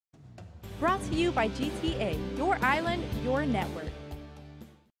Brought to you by GTA, your island, your network.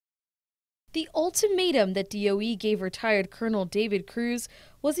 The ultimatum that DOE gave retired Colonel David Cruz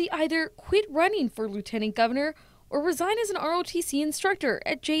was he either quit running for lieutenant governor or resign as an ROTC instructor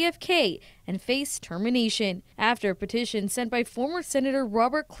at JFK and face termination after a petition sent by former Senator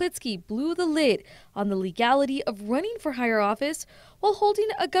Robert Klitsky blew the lid on the legality of running for higher office while holding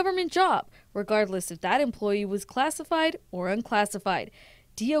a government job, regardless if that employee was classified or unclassified.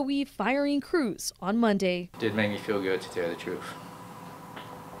 DOE firing Cruz on Monday. It did make me feel good, to tell the truth.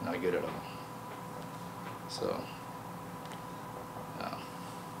 Not good at all. So, that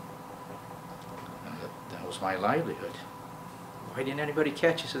was my livelihood. Why didn't anybody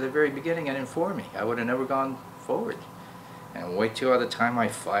catch us at the very beginning and inform me? I would have never gone forward. And wait till the time I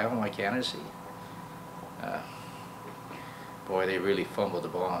file my candidacy. Boy, they really fumbled the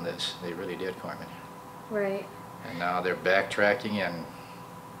ball on this. They really did, Carmen. Right. And now they're backtracking, and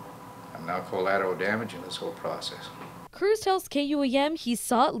I'm now collateral damage in this whole process. Cruz tells KUAM he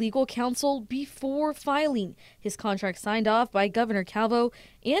sought legal counsel before filing. His contract signed off by Governor Calvo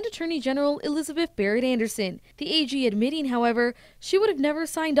and Attorney General Elizabeth Barrett Anderson. The AG admitting, however, she would have never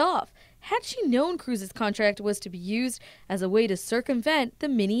signed off had she known Cruz's contract was to be used as a way to circumvent the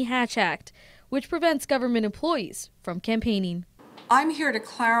Mini Hatch Act, which prevents government employees from campaigning. I'm here to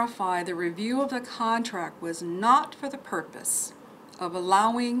clarify the review of the contract was not for the purpose of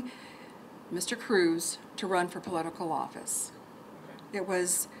allowing Mr. Cruz to run for political office. It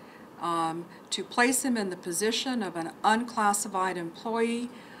was to place him in the position of an unclassified employee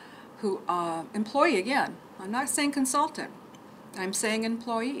who, employee again, I'm not saying consultant, I'm saying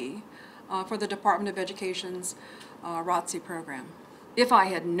employee for the Department of Education's ROTC program. If I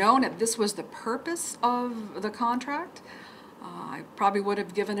had known that this was the purpose of the contract, I probably would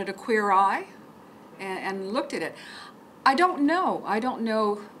have given it a queer eye and looked at it. I don't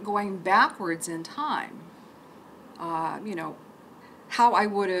know going backwards in time, how I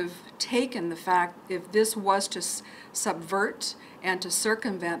would have taken the fact if this was to subvert and to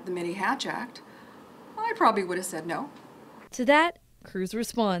circumvent the Mini Hatch Act. I probably would have said no. To that, Cruz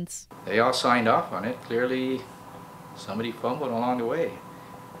responds. They all signed off on it. Clearly, somebody fumbled along the way.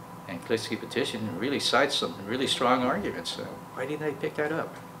 And Klitsky petition really cites some really strong arguments. So why didn't they pick that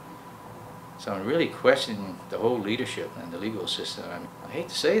up? So I'm really questioning the whole leadership and the legal system. I hate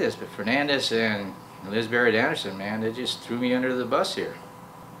to say this, but Fernandez and Liz Barrett Anderson, man, they just threw me under the bus here.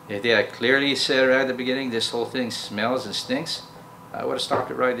 If they had clearly said right at the beginning, this whole thing smells and stinks, I would have stopped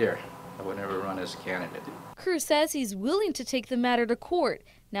it right there. I would never run as a candidate. Cruz says he's willing to take the matter to court,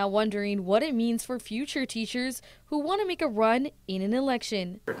 now wondering what it means for future teachers who want to make a run in an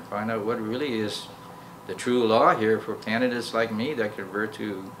election. And find out what really is the true law here for candidates like me that convert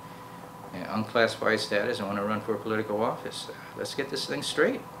to unclassified status and want to run for political office. Let's get this thing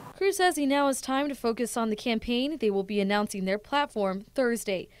straight. Cruz says he now has time to focus on the campaign. They will be announcing their platform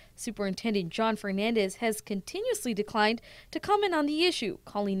Thursday. Superintendent John Fernandez has continuously declined to comment on the issue,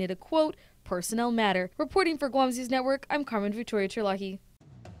 calling it a, quote, personnel matter. Reporting for Guam's News Network, I'm Carmen Victoria Terlahi.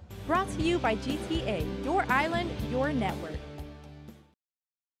 Brought to you by GTA, your island, your network.